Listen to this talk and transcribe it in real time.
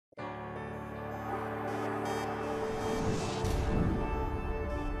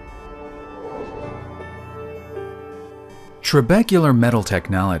Trabecular metal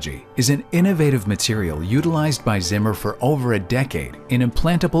technology is an innovative material utilized by Zimmer for over a decade in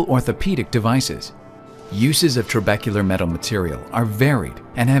implantable orthopedic devices. Uses of trabecular metal material are varied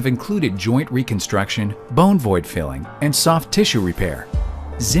and have included joint reconstruction, bone void filling, and soft tissue repair.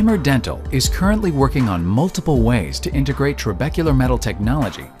 Zimmer Dental is currently working on multiple ways to integrate trabecular metal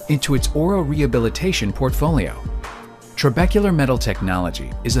technology into its oral rehabilitation portfolio. Trabecular metal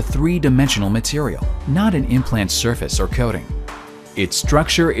technology is a three-dimensional material, not an implant surface or coating. Its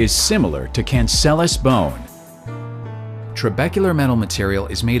structure is similar to cancellous bone. Trabecular metal material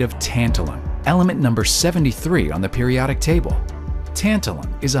is made of tantalum, element number 73 on the periodic table.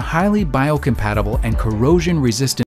 Tantalum is a highly biocompatible and corrosion-resistant